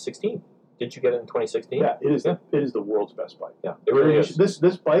 2016. Did you get it in 2016? Yeah, it is. It is the world's best bike. Yeah, it really is. This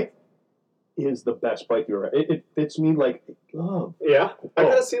bike is the best bike you ever. It fits me like glove. Yeah, I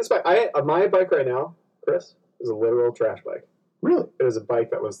gotta see this bike. My bike right now, Chris, is a literal trash bike. Really? It is a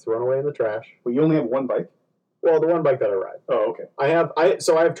bike that was thrown away in the trash. Well, you only have one bike. Well, the one bike that I ride. Oh, okay. I have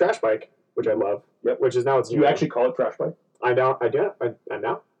trash bike, which I love. Yep. Which is now it's. Do you actually call it trash bike? I do.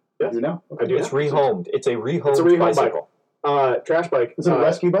 Now. Yes. You do now. Okay. I do. It's rehomed. It's a rehomed bicycle. Trash bike. Is it a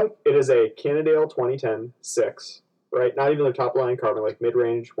rescue bike? It is a Cannondale 2010 6. Right, not even the top line carbon, like mid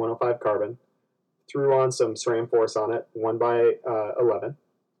range 105 carbon. Threw on some SRAM Force on it, 1x11.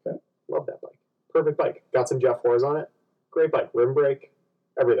 Okay. Love that bike. Perfect bike. Got some Jeff 4s on it. Great bike. Rim brake,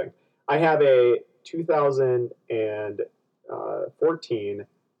 everything. I have a 2014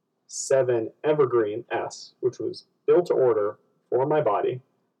 7 Evergreen S, which was built to order for my body.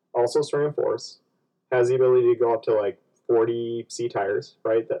 Also SRAM Force. Has the ability to go up to like 40 C tires,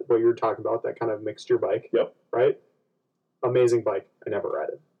 right? That what you're talking about, that kind of mixture bike. Yep. Right? Amazing bike. I never ride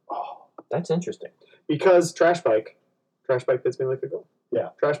it. Oh, that's interesting. Because trash bike fits me like a glove. Yeah.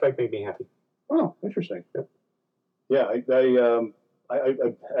 Trash bike make me happy. Oh, interesting. Yep. Yeah,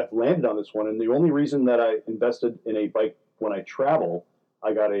 I've landed on this one, and the only reason that I invested in a bike when I travel,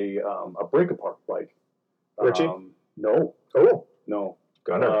 I got a break apart bike. Ritchie? No. Oh. No.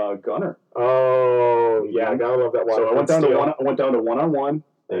 Gunner. Gunner. Oh, yeah, I gotta love that water. So I went down to one-on-one.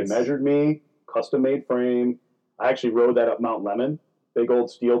 They measured me, custom made frame. I actually rode that up Mount Lemon, big old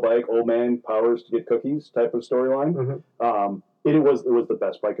steel bike, old man powers to get cookies type of storyline. Mm-hmm. It was the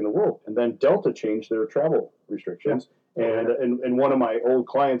best bike in the world. And then Delta changed their travel restrictions, and one of my old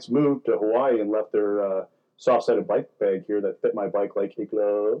clients moved to Hawaii and left their soft-sided bike bag here that fit my bike like a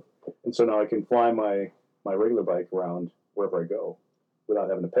glove. And so now I can fly my regular bike around wherever I go without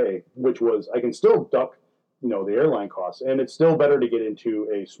having to pay, which was, I can still duck, the airline costs, and it's still better to get into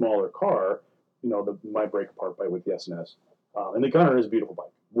a smaller car, my break apart bike with the S&S. And the Gunner is a beautiful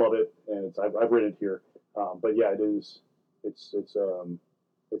bike. Love it, and I've ridden it here. But yeah, it's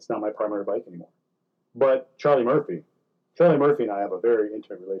not my primary bike anymore. But Charlie Murphy and I have a very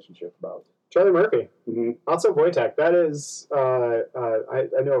intimate relationship about. Charlie Murphy. Mm-hmm. Otso Wojtek. That is, I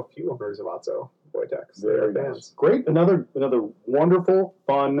know a few owners of Otso Wojtek. Very nice. Great. Another wonderful,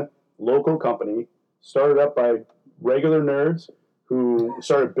 fun, local company started up by regular nerds who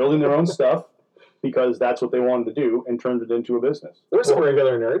started building their own stuff because that's what they wanted to do and turned it into a business. We're some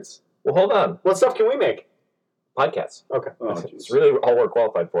regular nerds. Well, hold on. What stuff can we make? Podcasts. Okay. It's really all we're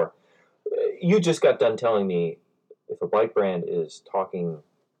qualified for. You just got done telling me if a bike brand is talking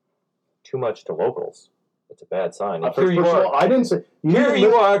too much to locals, it's a bad sign. First of all, I didn't say.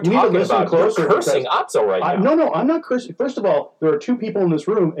 You are talking about you're cursing Otso right now. No, I'm not cursing. First of all, there are two people in this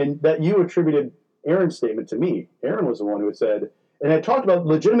room, and that you attributed Aaron's statement to me. Aaron was the one who had said, and had talked about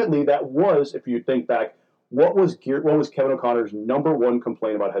legitimately. That was, if you think back, what was Kevin O'Connor's number one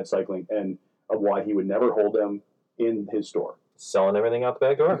complaint about head cycling, and of why he would never hold them in his store. Selling everything out the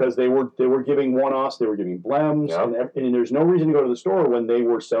back door? Because they were giving one-offs, they were giving blems, and there's no reason to go to the store when they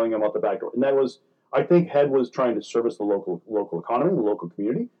were selling them out the back door. And that was, I think, Head was trying to service the local economy, the local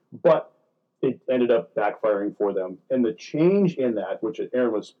community, but it ended up backfiring for them. And the change in that, which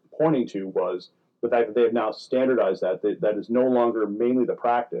Aaron was pointing to, was the fact that they have now standardized that is no longer mainly the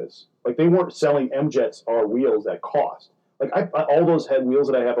practice. Like, they weren't selling M-Jets R wheels at cost. Like, all those Head wheels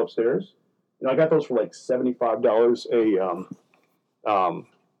that I have upstairs, I got those for like $75 a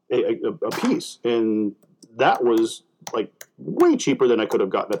piece, and that was like way cheaper than I could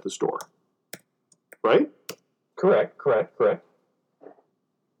have gotten at the store. Right? Correct.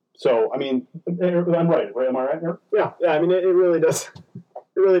 So, I mean, I'm right? Am I right here? Yeah. I mean, it really does.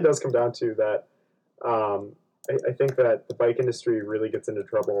 It really does come down to that. I think that the bike industry really gets into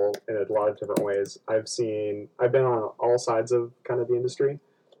trouble in a lot of different ways. I've been on all sides of kind of the industry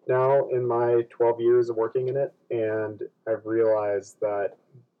now in my 12 years of working in it, and I've realized that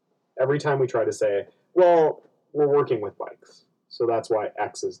every time we try to say, well, we're working with bikes, so that's why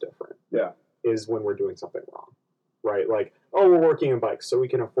X is different, is when we're doing something wrong, right? Like, oh, we're working in bikes, so we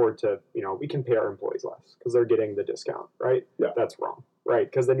can afford to, we can pay our employees less because they're getting the discount, right? Yeah. That's wrong, right?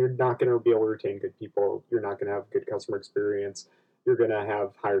 Because then you're not going to be able to retain good people, you're not going to have good customer experience, You're going to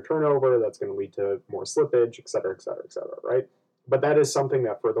have higher turnover. That's going to lead to more slippage, et cetera, et cetera, et cetera, right? But that is something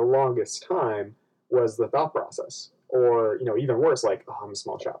that for the longest time was the thought process. Or, even worse, like, oh, I'm a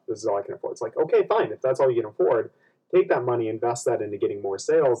small shop. This is all I can afford. It's like, okay, fine. If that's all you can afford, take that money, invest that into getting more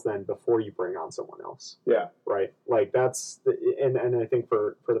sales then before you bring on someone else. Yeah. Right? Like and I think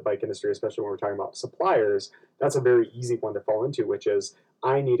for the bike industry, especially when we're talking about suppliers, that's a very easy one to fall into, which is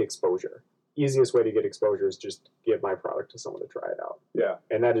I need exposure. Easiest way to get exposure is just give my product to someone to try it out. Yeah.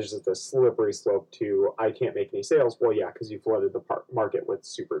 And that is just a slippery slope to I can't make any sales. Well, yeah, because you flooded the market with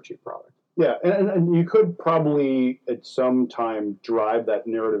super cheap product. Yeah, and you could probably at some time drive that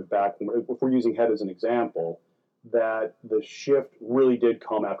narrative back. If we're using Head as an example, that the shift really did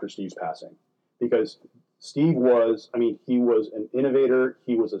come after Steve's passing. Because Steve he was an innovator,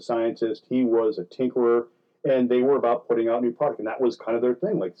 he was a scientist, he was a tinkerer, and they were about putting out new product. And that was kind of their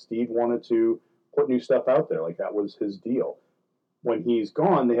thing. Like, Steve wanted to put new stuff out there. Like, that was his deal. When he's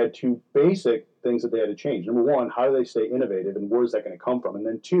gone, they had two basic things that they had to change. Number one, how do they stay innovative, and where's that going to come from? And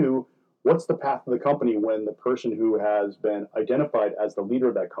then two, what's the path of the company when the person who has been identified as the leader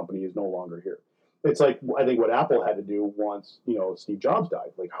of that company is no longer here? It's like, I think what Apple had to do once, Steve Jobs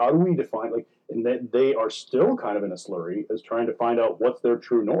died. Like, how do we define, and that they are still kind of in a slurry as trying to find out what's their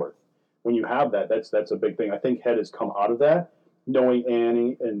true north. When you have that, that's a big thing. I think Head has come out of that, knowing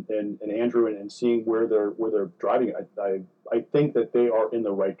Annie and Andrew and seeing where they're driving. I think that they are in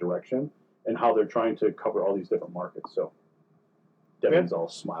the right direction and how they're trying to cover all these different markets. So Devin's all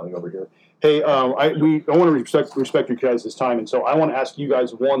smiling over here. Hey, I want to respect your guys' time, and so I want to ask you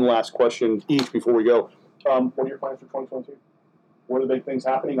guys one last question each before we go. What are your plans for 2022? What are the big things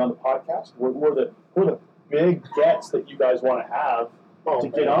happening on the podcast? What are the big gets that you guys want to have to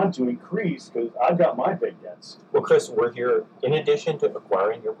get on to increase? Because I've got my big gets. Well, Chris, we're here in addition to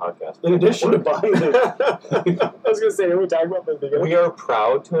acquiring your podcast. In addition to buying it. I was going to say, are we talking about this? We are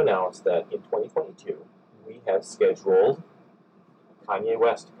proud to announce that in 2022, we have scheduled Kanye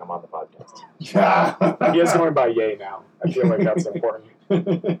West to come on the podcast. Yeah. He is going by Ye now. I feel like that's important.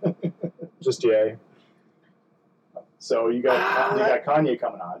 Just Ye. So you got Kanye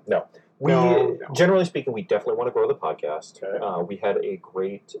coming on. No. Generally speaking, we definitely want to grow the podcast. Okay. We had a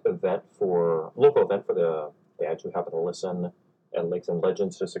great local event for the dads who happen to listen at Lakes and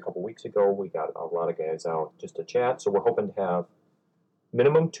Legends just a couple weeks ago. We got a lot of guys out just to chat. So we're hoping to have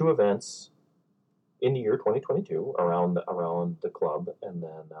minimum 2 events in the year 2022 around the club, and then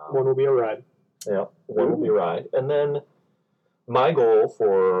one will be a ride. Yeah, one will be a ride, and then my goal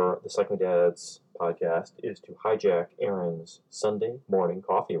for the Cycling Dads podcast is to hijack Aaron's Sunday morning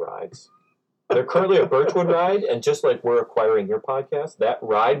coffee rides. They're currently a Birchwood ride, and just like we're acquiring your podcast, that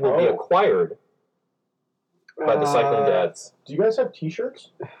ride will be acquired by the Cycling Dads. Do you guys have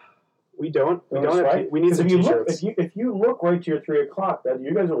T-shirts? We don't. We Right? We need some T-shirts. If you look right to your 3 o'clock, that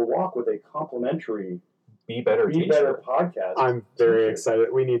you guys will walk with a complimentary Be Better podcast. I'm very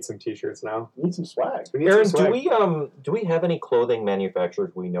excited. We need some T-shirts now. We need some swag. Aaron, do we have any clothing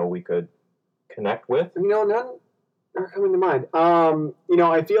manufacturers we know we could connect with? None are coming to mind.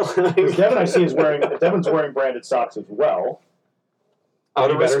 I feel like Devin, I see, Devin's wearing branded socks as well. Out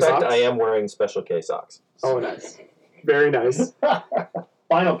of respect, socks? I am wearing Special K socks. Oh, nice. Very nice.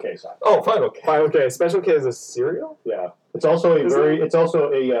 Final K socks. Oh, Final K. Final K. Special K is a cereal? Yeah. It's also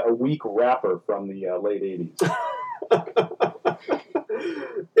a weak rapper from the late 80s.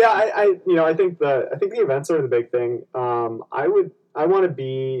 Yeah, I think the events are the big thing. I want to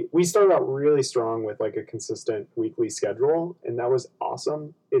be. We started out really strong with like a consistent weekly schedule, and that was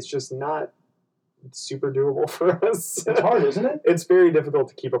awesome. It's just not super doable for us. It's hard, isn't it? It's very difficult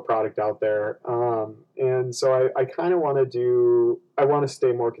to keep a product out there, and so I kind of want to I want to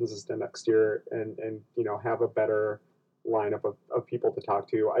stay more consistent next year, and have a better lineup of people to talk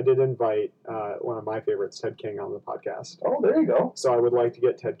to. I did invite one of my favorites, Ted King, on the podcast. Oh, there you go. So I would like to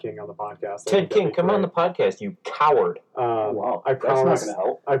get Ted King on the podcast. Ted King, come on the podcast, you coward. Wow, I promise. That's not going to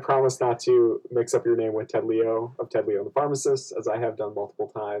help. I promise not to mix up your name with Ted Leo of Ted Leo and the Pharmacist, as I have done multiple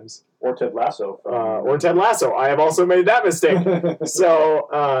times. Or Ted Lasso. Or Ted Lasso. I have also made that mistake. So,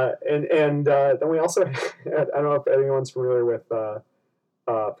 and then we also had, I don't know if anyone's familiar with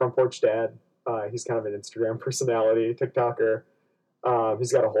Front Porch Dad. He's kind of an Instagram personality, TikToker.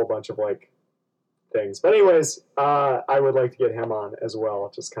 He's got a whole bunch of things. But anyways, I would like to get him on as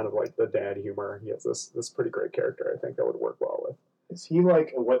well. Just kind of like the dad humor. He has this pretty great character. I think that would work well with. Is he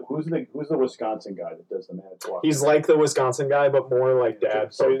like who's the Wisconsin guy that does the Mad Talk? He's like the Wisconsin guy, but more like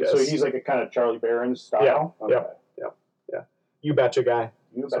dad. So he's like a kind of Charlie Barron style. Yeah. Okay. Yeah. You betcha guy.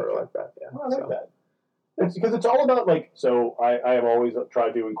 You Sort betcha. of like that. Yeah. I like that. It's because it's all about so I have always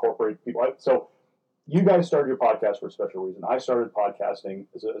tried to incorporate people. So you guys started your podcast for a special reason. I started podcasting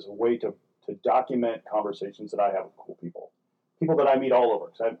as a way to document conversations that I have with cool people that I meet all over.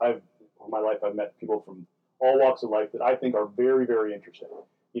 Because I've in my life, I've met people from all walks of life that I think are very, very interesting.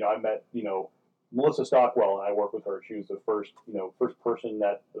 I met, Melissa Stockwell, and I work with her. She was the first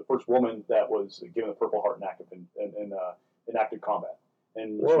woman that was given the Purple Heart in active combat.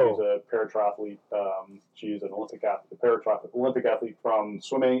 And she was a paratriathlete. She's an Olympic athlete from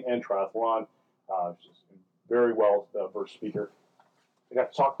swimming and triathlon. She's a very well versed speaker. I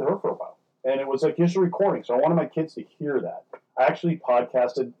got to talk to her for a while. And it was like just a recording. So I wanted my kids to hear that. I actually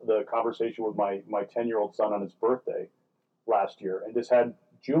podcasted the conversation with my 10-year-old son on his birthday last year and just had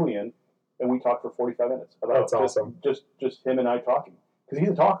Julian, and we talked for 45 minutes about That's awesome. just him and I talking, because he's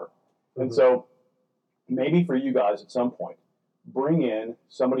a talker. Mm-hmm. And so maybe for you guys at some point, bring in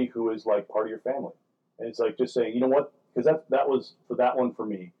somebody who is like part of your family. And it's like just saying, you know what, because that was for that one for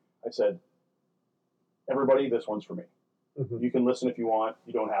me. I said, everybody, this one's for me. Mm-hmm. You can listen if you want.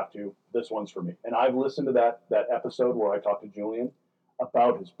 You don't have to. This one's for me. And I've listened to that episode where I talked to Julian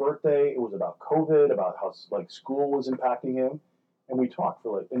about his birthday. It was about COVID, about how school was impacting him. And we talked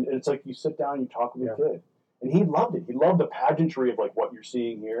for and it's like you sit down and you talk with your kid. And he loved it. He loved the pageantry of what you're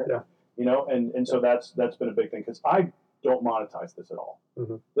seeing here. Yeah. And so that's been a big thing, because I don't monetize this at all.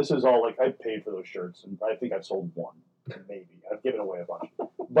 Mm-hmm. This is all I paid for those shirts, and I think I've sold one. Maybe. I've given away a bunch.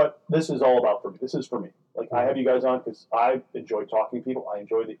 But this is all about for me. This is for me. I have you guys on because I enjoy talking to people. I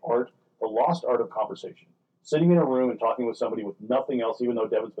enjoy the lost art of conversation. Sitting in a room and talking with somebody with nothing else, even though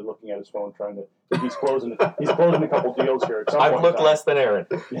Devin's been looking at his phone he's closing a couple deals here. I've looked less than Aaron.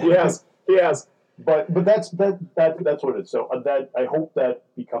 Yes, he has. But that's what it is. So I hope that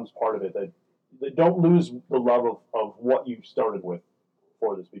becomes part of it. That don't lose the love of what you started with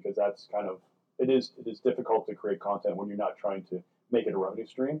for this, because that's it is difficult to create content when you're not trying to make it a revenue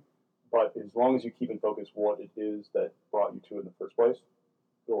stream. But as long as you keep in focus what it is that brought you to it in the first place,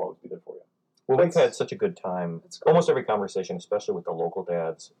 it'll always be there for you. Well, we've had such a good time. Almost every conversation, especially with the local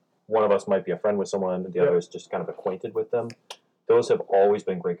dads. One of us might be a friend with someone, and the other is just kind of acquainted with them. Those have always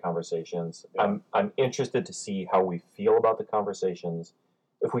been great conversations. Yeah. I'm interested to see how we feel about the conversations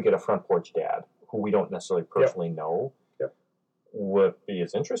if we get a front porch dad who we don't necessarily personally know. Will it be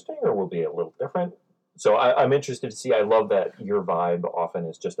as interesting, or will it be a little different? So I'm interested to see. I love that your vibe often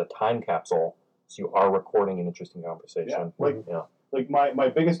is just a time capsule, so you are recording an interesting conversation. Yeah. My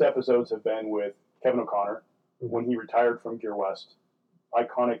biggest episodes have been with Kevin O'Connor when he retired from Gear West.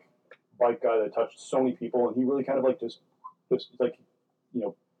 Iconic bike guy that touched so many people, and he really kind of just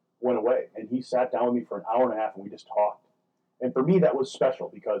went away. And he sat down with me for an hour and a half, and we just talked. And for me, that was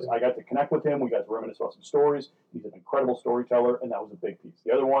special because I got to connect with him. We got to reminisce about some stories. He's an incredible storyteller, and that was a big piece.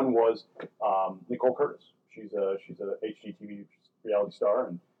 The other one was Nicole Curtis. She's a HGTV reality star,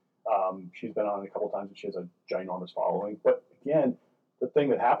 and she's been on a couple times, and she has a ginormous following. But again, the thing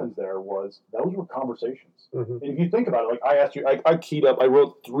that happens there was those were conversations. Mm-hmm. And if you think about it, I asked you, I keyed up, I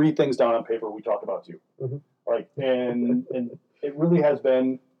wrote 3 things down on paper we talked about too. Mm-hmm. And it really has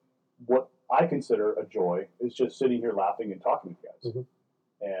been what I consider a joy, is just sitting here laughing and talking to you guys.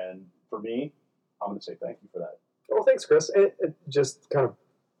 Mm-hmm. And for me, I'm going to say thank you for that. Well, thanks, Chris. It just kind of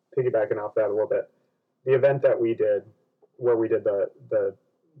piggybacking off that a little bit. The event that we did, where we did the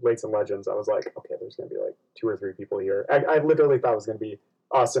Lakes and Legends, I was like, okay, there's going to be 2 or 3 people here. I literally thought it was going to be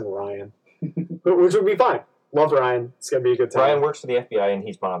us and Ryan, which would be fine. Love Ryan. It's going to be a good time. Ryan works for the FBI, and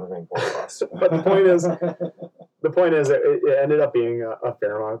he's monitoring both of us. But the point is, it ended up being a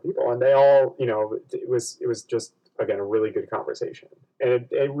fair amount of people, and they all, it was just, again, a really good conversation. And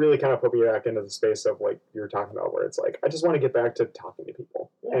it really kind of put me back into the space of you were talking about, where it's I just want to get back to talking to people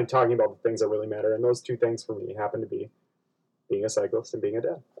and talking about the things that really matter. And those 2 things for me happen to be being a cyclist and being a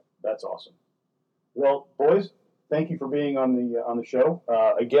dad. That's awesome. Well, boys, thank you for being on the show.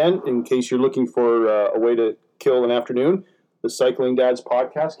 Again, in case you're looking for a way to kill an afternoon, the Cycling Dads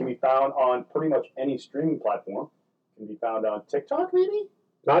podcast can be found on pretty much any streaming platform. It can be found on TikTok, maybe?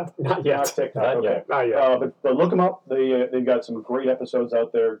 Not yet. Not TikTok. Not yet. But look them up. They've got some great episodes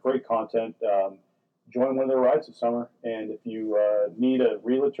out there, great content. Join one of their rides this summer. And if you need a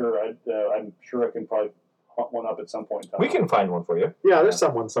realtor, I'm sure I can probably hunt one up at some point in time. We can find one for you. Yeah, there's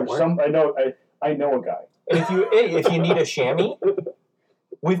someone somewhere. I know a guy. And if you need a chamois,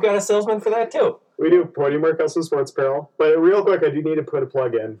 we've got a salesman for that too. We do. Podium Wear Custom Sports Apparel. But real quick, I do need to put a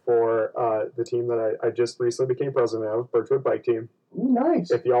plug in for the team that I just recently became president of, Birchwood Bike Team. Ooh,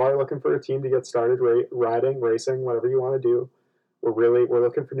 nice. If y'all are looking for a team to get started riding, racing, whatever you want to do, we're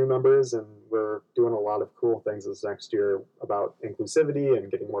looking for new members, and we're doing a lot of cool things this next year about inclusivity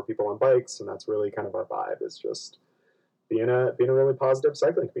and getting more people on bikes, and that's really kind of our vibe, is just being a really positive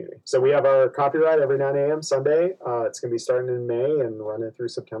cycling community. So we have our coffee ride every 9 a.m. Sunday. It's going to be starting in May and running through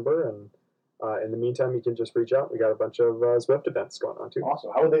September. And in the meantime, you can just reach out. We got a bunch of Zwift events going on too.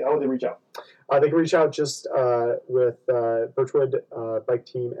 Awesome. How would they reach out? They can reach out just with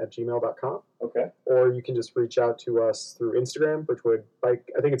birchwoodbiketeam@gmail.com. Okay. Or you can just reach out to us through Instagram, Birchwood Bike.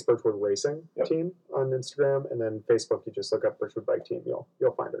 I think it's Birchwood Racing Team on Instagram, and then Facebook. You just look up Birchwood Bike Team. You'll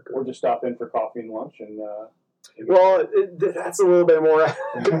find our group. Or just stop in for coffee and lunch and. Well, that's a little bit more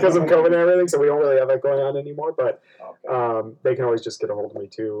because of COVID and everything, so we don't really have that going on anymore. But they can always just get a hold of me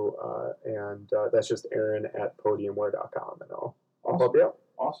too, and that's just Aaron@podiumwear.com, and I'll help you out.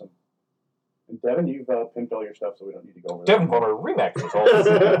 Awesome. And Devin, you've pimped all your stuff, so we don't need to go over Devin Palmer, Remax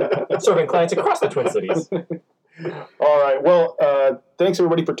results, serving clients across the Twin Cities. All right. Well, thanks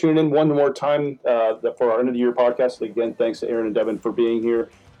everybody for tuning in one more time for our end of the year podcast. Again, thanks to Aaron and Devin for being here.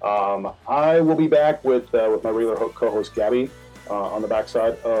 I will be back with my regular co-host Gabby on the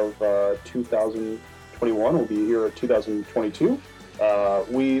backside of 2021. We'll be here at 2022.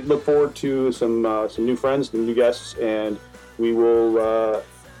 We look forward to some new friends, some new guests, and we will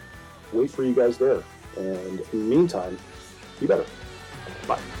wait for you guys there. And in the meantime, be better.